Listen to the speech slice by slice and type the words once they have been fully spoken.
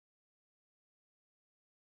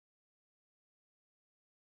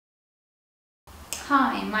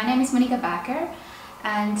Hi, my name is Monica Bakker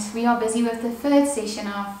and we are busy with the third session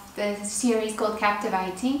of the series called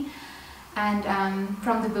Captivating and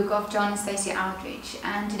from the book of John and Stasi Eldredge.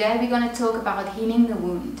 And today we're going to talk about healing the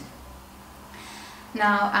wound.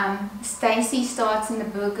 Now, Stasi starts in the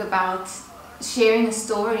book about sharing a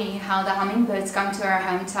story how the hummingbirds come to our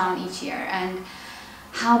hometown each year and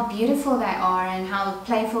how beautiful they are and how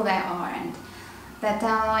playful they are, and that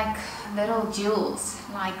they're like little jewels,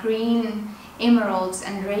 like green emeralds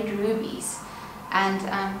and red rubies, and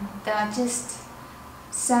they're just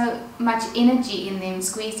so much energy in them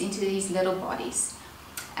squeezed into these little bodies.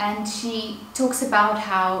 And she talks about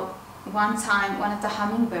how one time one of the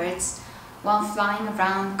hummingbirds, while flying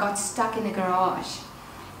around, got stuck in the garage,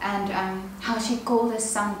 and how she called her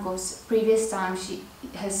son, because previous time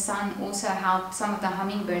her son also helped some of the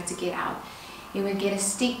hummingbirds to get out. He would get a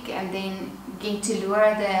stick and then get to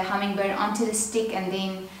lure the hummingbird onto the stick and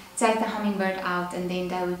then take the hummingbird out, and then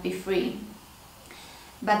they would be free.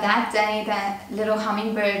 But that day the little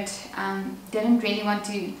hummingbird didn't really want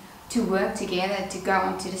to work together to go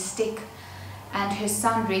onto the stick, and her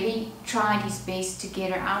son really tried his best to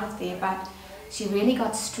get her out of there, but she really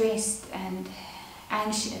got stressed and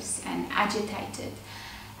anxious and agitated,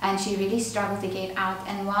 and she really struggled to get out.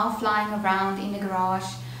 And while flying around in the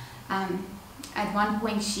garage, at one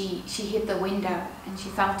point she hit the window and she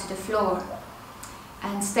fell to the floor,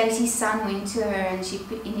 and Stasi's son went to her and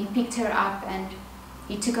he picked her up and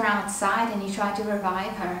he took her outside and he tried to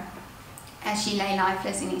revive her as she lay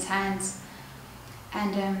lifeless in his hands.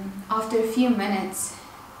 And after a few minutes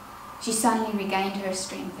she suddenly regained her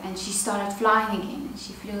strength and she started flying again, and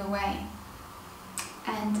she flew away.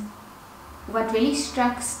 And what really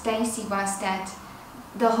struck Stasi was that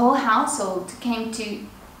the whole household came to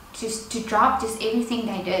drop just everything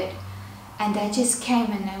they did, and they just came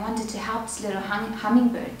and they wanted to help this little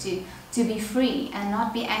hummingbird to be free and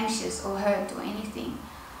not be anxious or hurt or anything.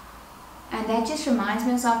 And that just reminds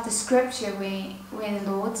me of the scripture where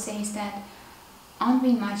the Lord says that, aren't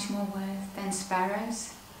we much more worth than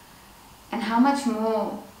sparrows? And how much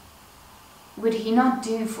more would He not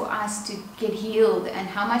do for us to get healed, and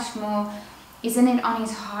how much more isn't it on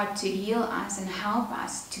His heart to heal us and help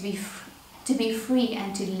us to be free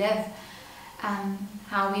and to live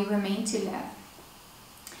how we were meant to live.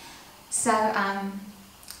 So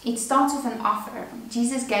it starts with an offer.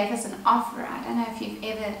 Jesus gave us an offer. I don't know if you've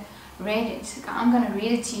ever read it. I'm going to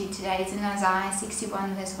read it to you today. It's in Isaiah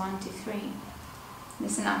 61 verse 1 to 3.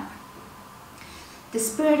 Listen up. The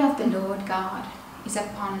Spirit of the Lord God is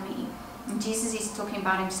upon me. And Jesus is talking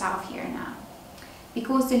about Himself here now.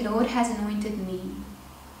 Because the Lord has anointed me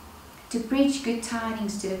to preach good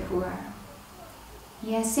tidings to the poor.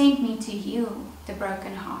 He has sent me to heal the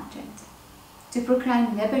brokenhearted, to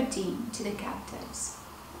proclaim liberty to the captives,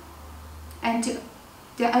 and to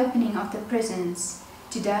the opening of the prisons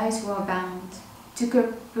to those who are bound, to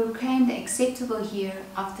proclaim the acceptable year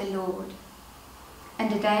of the Lord,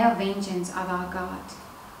 and the day of vengeance of our God,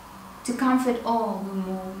 to comfort all who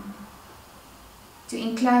mourn, to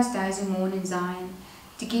enclose those who mourn in Zion,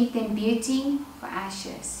 to give them beauty for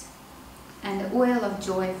ashes, and the oil of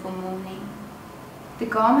joy for mourning, the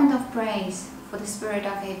garment of praise for the spirit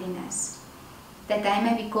of heaviness, that they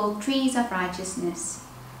may be called trees of righteousness,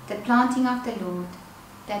 the planting of the Lord,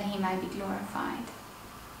 that He may be glorified.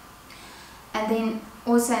 And then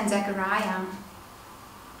also in Zechariah,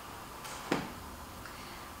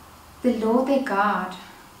 the Lord their God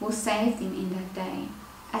will save them in that day,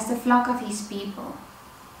 as the flock of His people.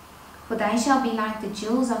 For they shall be like the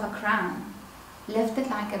jewels of a crown, lifted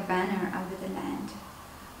like a banner over the land.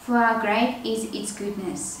 For how great is its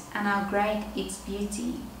goodness, and how great its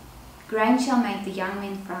beauty. Grain shall make the young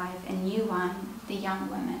men thrive, and new wine the young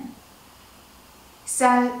women.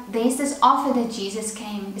 So there's this offer that Jesus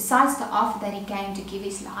came, besides the offer that He came to give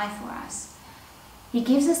His life for us. He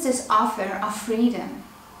gives us this offer of freedom,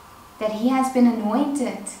 that He has been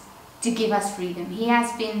anointed to give us freedom. He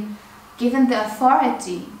has been given the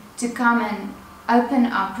authority to come and open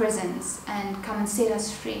our prisons and come and set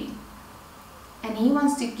us free. And He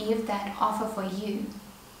wants to give that offer for you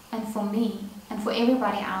and for me and for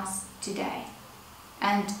everybody else today.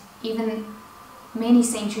 And even many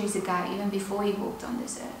centuries ago, even before He walked on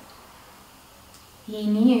this earth, He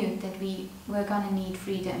knew that we were going to need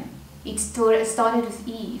freedom. It started with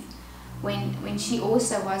Eve, when she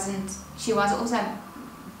was also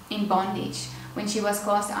in bondage, when she was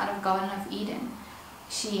cast out of Garden of Eden.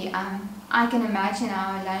 I can imagine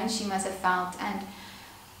how alone she must have felt, and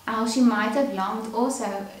how she might have longed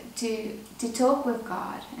also to talk with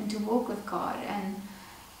God and to walk with God and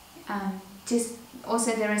just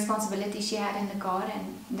also the responsibility she had in the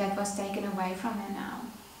garden that was taken away from her now,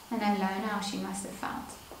 and alone how she must have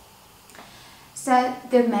felt. So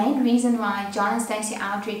the main reason why John and Stasi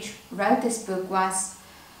Eldredge wrote this book was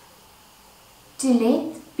to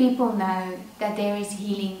let people know that there is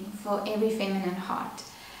healing for every feminine heart,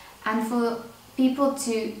 and for people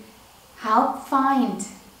to help find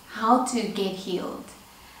how to get healed,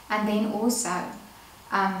 and then also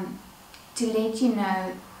to let you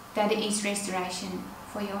know that there is restoration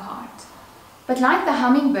for your heart. But like the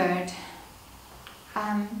hummingbird,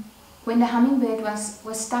 when the hummingbird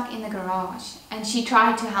was stuck in the garage and she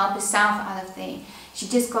tried to help herself out of there, she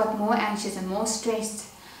just got more anxious and more stressed,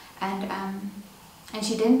 and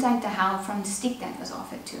she didn't take the help from the stick that was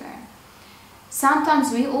offered to her.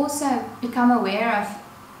 Sometimes we also become aware of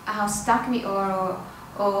how stuck we are,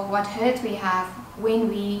 or what hurt we have when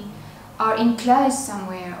we are enclosed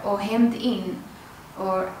somewhere or hemmed in,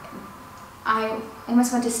 or I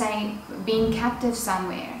almost want to say being captive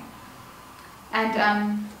somewhere.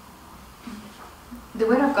 And the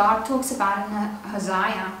Word of God talks about in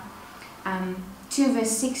Hosea 2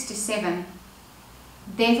 verse 6 to 7.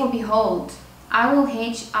 Therefore behold, I will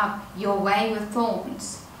hedge up your way with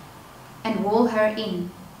thorns, and wall her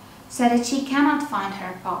in, so that she cannot find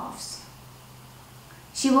her paths.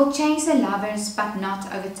 She will chase her lovers, but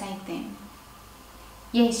not overtake them.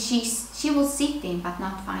 Yes, she will seek them, but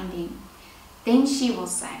not find them. Then she will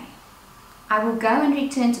say, I will go and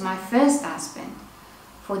return to my first husband,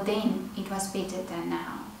 for then it was better than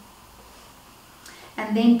now.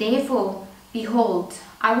 And then therefore, behold,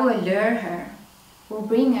 I will allure her, will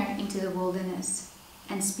bring her into the wilderness,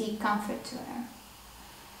 and speak comfort to her.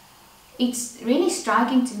 It's really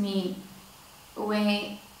striking to me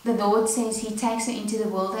where the Lord says He takes her into the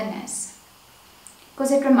wilderness,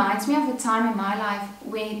 because it reminds me of a time in my life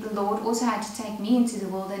where the Lord also had to take me into the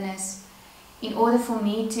wilderness in order for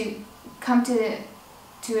me to come to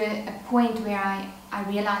a point where I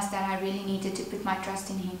realized that I really needed to put my trust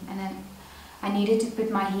in Him, and then I needed to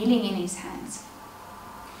put my healing in His hands.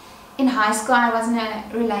 In high school I was in a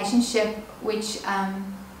relationship which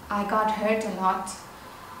I got hurt a lot,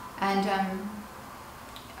 and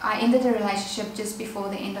I ended the relationship just before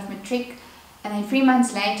the end of matric, and then 3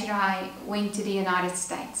 months later I went to the United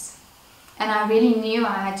States. And I really knew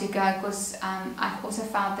I had to go, because I also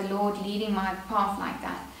felt the Lord leading my path like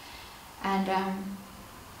that. And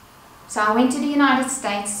so I went to the United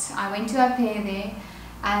States, I went to au pair there,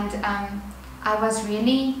 and I was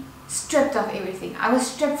really stripped of everything. I was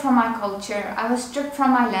stripped from my culture, I was stripped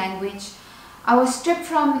from my language, I was stripped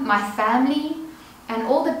from my family, and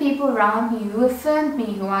all the people around me who affirmed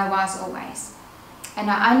me who I was always. And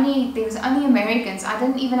there was only Americans. I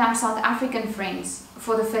didn't even have South African friends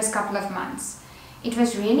for the first couple of months. It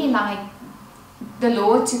was really like the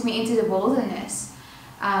Lord took me into the wilderness,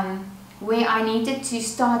 where I needed to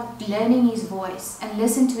start learning His voice and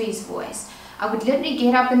listen to His voice. I would literally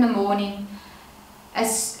get up in the morning,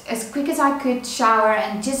 as quick as I could, shower,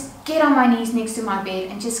 and just get on my knees next to my bed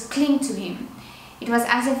and just cling to Him. It was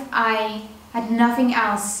as if I had nothing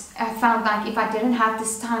else. I felt like if I didn't have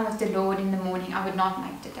this time with the Lord in the morning, I would not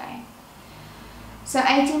make the day. So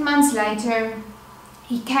 18 months later,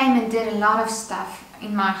 He came and did a lot of stuff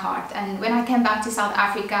in my heart. And when I came back to South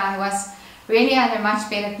Africa, I was really at a much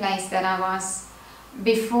better place than I was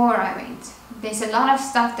before I went. There's a lot of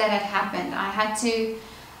stuff that had happened.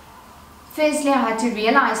 Firstly, I had to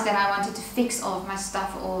realize that I wanted to fix all of my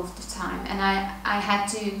stuff all of the time. And I had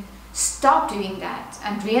to stop doing that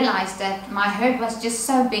and realize that my hurt was just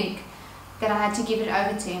so big that I had to give it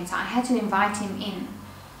over to Him. So I had to invite Him in,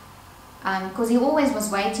 because He always was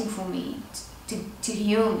waiting for me to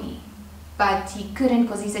heal me, but He couldn't,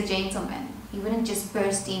 because He's a gentleman. He wouldn't just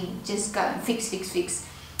burst in, just go and fix.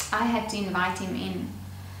 I had to invite Him in.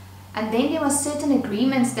 And then there were certain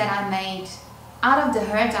agreements that I made out of the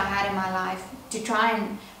hurt I had in my life to try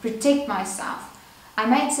and protect myself. I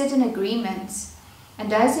made certain agreements, and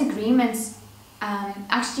those agreements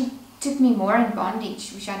actually took me more in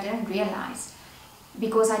bondage, which I didn't realize,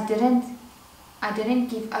 because I didn't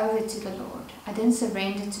give over to the Lord. I didn't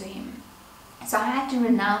surrender to Him. So I had to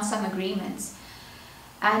renounce some agreements,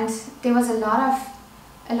 and there was a lot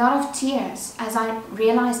of tears as I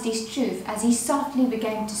realized His truth, as He softly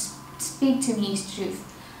began to speak to me His truth.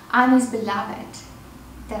 I'm His beloved,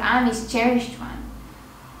 that I'm His cherished one.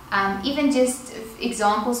 Even just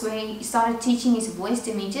examples where He started teaching His voice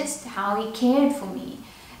to me, just how He cared for me.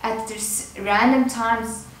 At random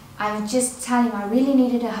times, I would just tell Him I really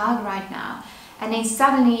needed a hug right now. And then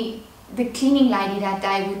suddenly, the cleaning lady that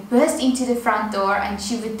day would burst into the front door, and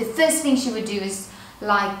the first thing she would do is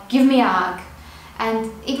like, give me a hug.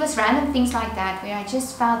 And it was random things like that where I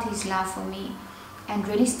just felt His love for me and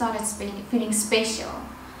really started feeling special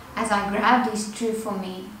as I grabbed His truth for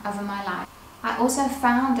me over my life. I also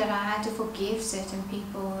found that I had to forgive certain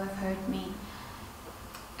people who have hurt me.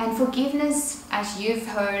 And forgiveness, as you've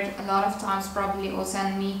heard a lot of times, probably also,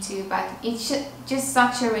 and me too, but it's just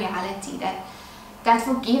such a reality that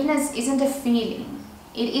forgiveness isn't a feeling,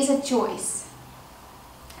 it is a choice.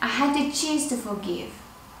 I had to choose to forgive,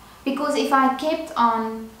 because if I kept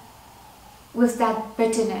on with that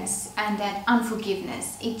bitterness and that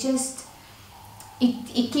unforgiveness, it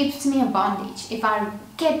keeps me in bondage. If I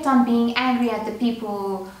kept on being angry at the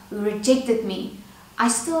people who rejected me, I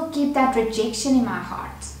still keep that rejection in my heart.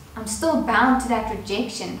 I'm still bound to that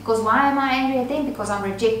rejection. Because why am I angry at them? Because I'm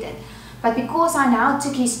rejected. But because I now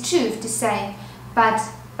took His truth to say, but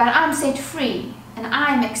I'm set free and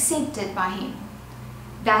I'm accepted by Him,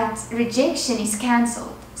 that rejection is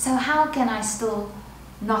cancelled. So how can I still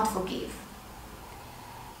not forgive?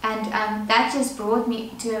 And that just brought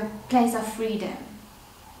me to a place of freedom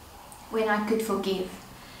when I could forgive.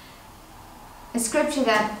 A scripture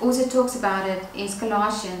that also talks about it is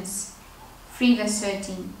Colossians 3 verse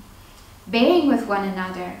 13. Bearing with one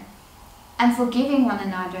another and forgiving one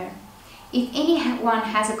another, if anyone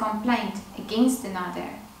has a complaint against another,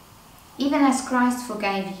 even as Christ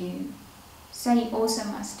forgave you, so you also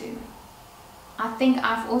must do. I think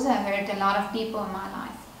I've also hurt a lot of people in my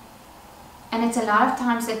life. And it's a lot of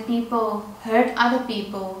times that people hurt other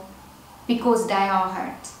people because they are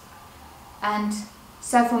hurt. And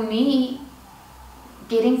so for me,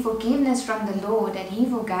 getting forgiveness from the Lord, that He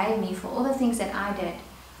forgave me for all the things that I did,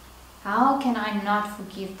 how can I not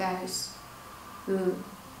forgive those who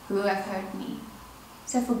have hurt me?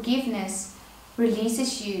 So forgiveness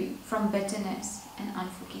releases you from bitterness and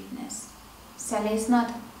unforgiveness. So let's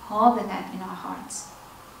not harbor that in our hearts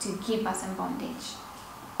to keep us in bondage.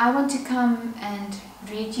 I want to come and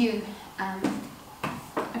read you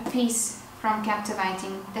a piece from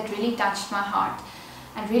Captivating that really touched my heart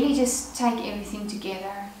and really just take everything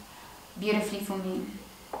together beautifully for me.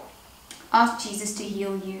 Ask Jesus to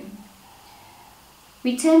heal you.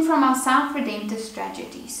 We turn from our self-redemptive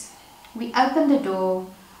tragedies. We open the door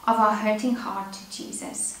of our hurting heart to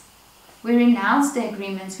Jesus. We renounce the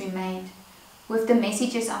agreements we made with the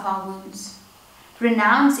messages of our wounds.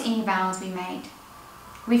 Renounce any vows we made.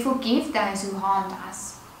 We forgive those who harmed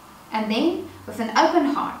us. And then, with an open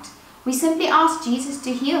heart, we simply ask Jesus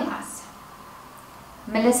to heal us.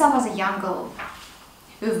 Melissa was a young girl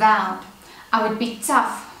who vowed, I would be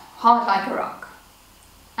tough, hard like a rock.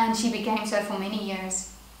 And she became so for many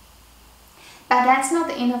years. But that's not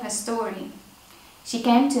the end of her story. She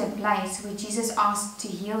came to a place where Jesus asked to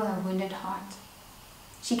heal her wounded heart.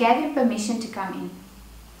 She gave Him permission to come in.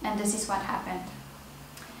 And this is what happened.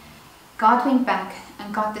 God went back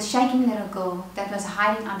and got the shaking little girl that was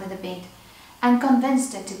hiding under the bed and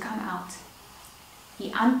convinced her to come out.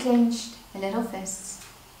 He unclenched her little fists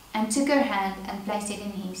and took her hand and placed it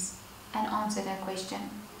in his and answered her question.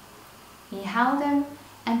 He held her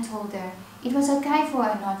and told her it was okay for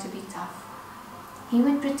her not to be tough. He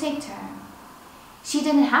would protect her. She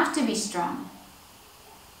didn't have to be strong.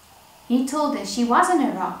 He told her she wasn't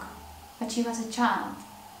a rock, but she was a child,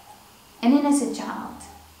 an innocent child,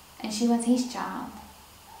 and she was His child.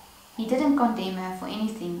 He didn't condemn her for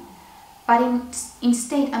anything, but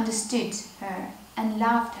instead understood her and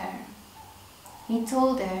loved her. He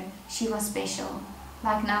told her she was special,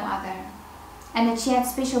 like no other, and that she had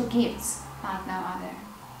special gifts, like no other.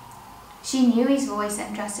 She knew His voice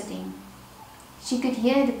and trusted Him. She could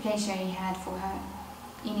hear the pleasure He had for her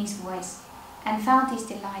in His voice and felt His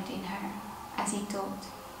delight in her as He taught.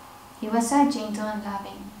 He was so gentle and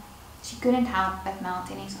loving. She couldn't help but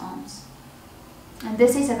melt in His arms. And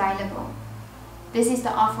this is available. This is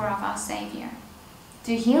the offer of our Savior,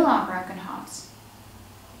 to heal our broken hearts,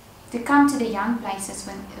 to come to the young places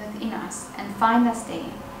within us and find us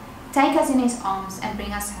there, take us in His arms and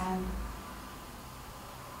bring us home.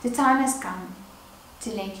 The time has come to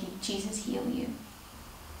let Jesus heal you.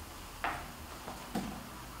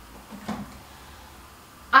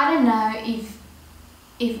 I don't know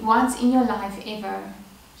if once in your life ever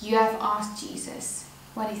you have asked Jesus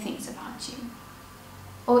what He thinks about you,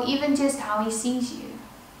 or even just how He sees you.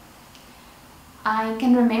 I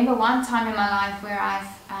can remember one time in my life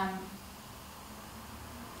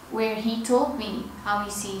where He told me how He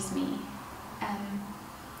sees me.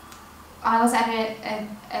 I was at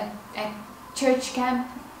a church camp,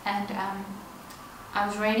 and I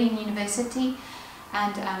was already in university,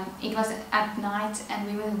 and it was at night, and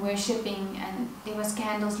we were worshipping, and there was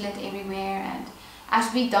candles lit everywhere, and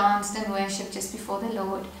as we danced and worshipped just before the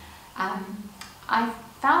Lord, I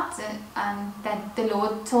felt that the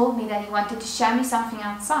Lord told me that He wanted to show me something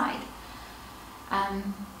outside,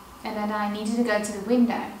 and that I needed to go to the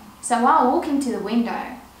window. So while walking to the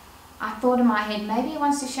window, I thought in my head, maybe He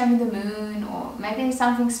wants to show me the moon, or maybe there's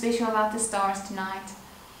something special about the stars tonight.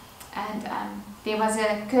 And there was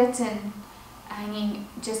a curtain hanging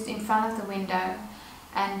just in front of the window,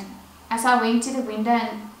 and as I went to the window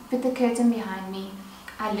and put the curtain behind me,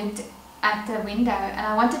 I looked at the window and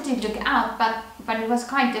I wanted to look out, but it was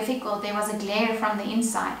quite difficult. There was a glare from the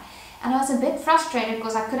inside, and I was a bit frustrated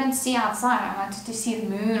because I couldn't see outside. I wanted to see the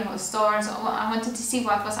moon or the stars, or I wanted to see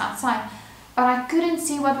what was outside, but I couldn't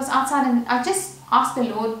see what was outside. And I just asked the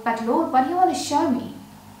Lord, but Lord, what do you want to show me?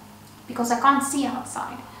 Because I can't see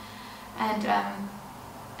outside.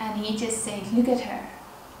 And He just said, look at her.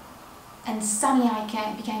 And suddenly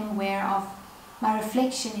I became aware of my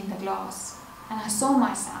reflection in the glass, and I saw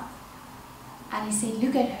myself. And He said,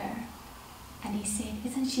 look at her. And He said,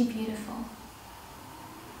 isn't she beautiful?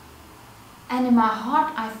 And in my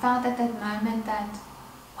heart I felt at that moment that,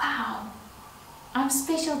 wow, I'm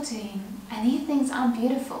special to Him and He thinks I'm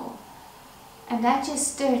beautiful. And that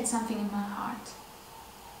just stirred something in my heart.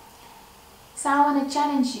 So I want to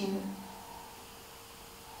challenge you.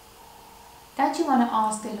 Don't you want to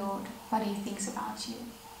ask the Lord what He thinks about you?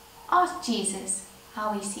 Ask Jesus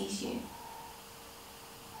how He sees you.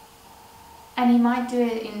 And He might do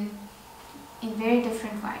it in very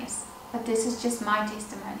different ways, but this is just my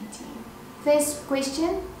testimony to you. First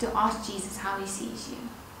question, to ask Jesus how He sees you,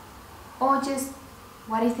 or just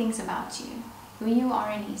what He thinks about you, who you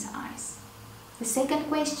are in His eyes. The second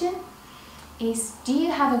question is, do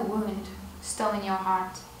you have a wound still in your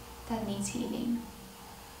heart that needs healing?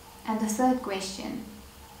 And the third question,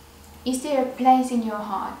 is there a place in your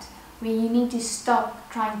heart where you need to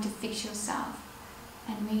stop trying to fix yourself,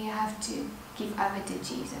 and where you have to give over to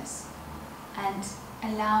Jesus and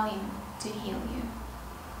allow Him to heal you?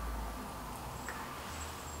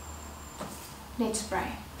 Let's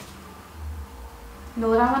pray.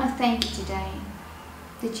 Lord, I want to thank You today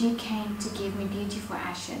that You came to give me beauty for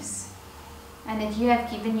ashes, and that You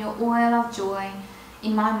have given Your oil of joy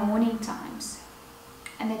in my mourning times,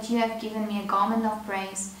 and that You have given me a garment of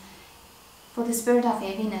praise for the spirit of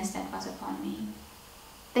heaviness that was upon me.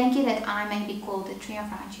 Thank You that I may be called the tree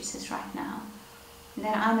of righteousness right now, and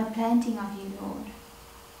that I'm a planting of You, Lord.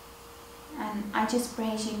 And I just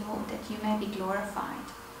praise You, Lord, that You may be glorified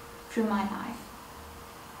through my life.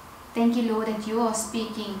 Thank You, Lord, that You are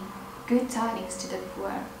speaking good tidings to the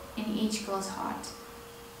poor in each girl's heart,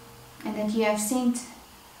 and that You have sent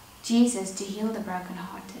Jesus to heal the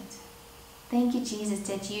brokenhearted. Thank You, Jesus,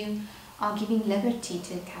 that You are giving liberty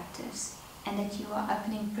to the captives, and that You are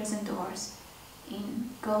opening prison doors in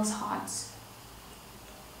girls' hearts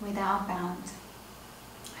where they are bound.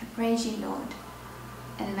 I praise You, Lord,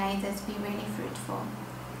 and may this be really fruitful.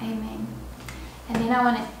 Amen. And then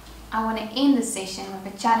I want to end the session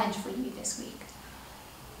with a challenge for you this week.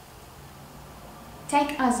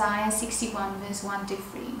 Take Isaiah 61 verse 1 to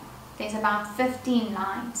 3. There's about 15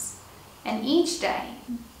 lines, and each day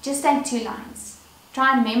just take 2 lines.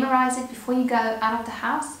 Try and memorize it before you go out of the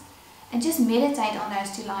house, and just meditate on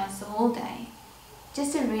those 2 lines the whole day,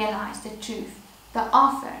 just to realize the truth, the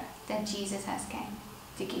offer that Jesus has came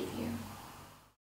to give you.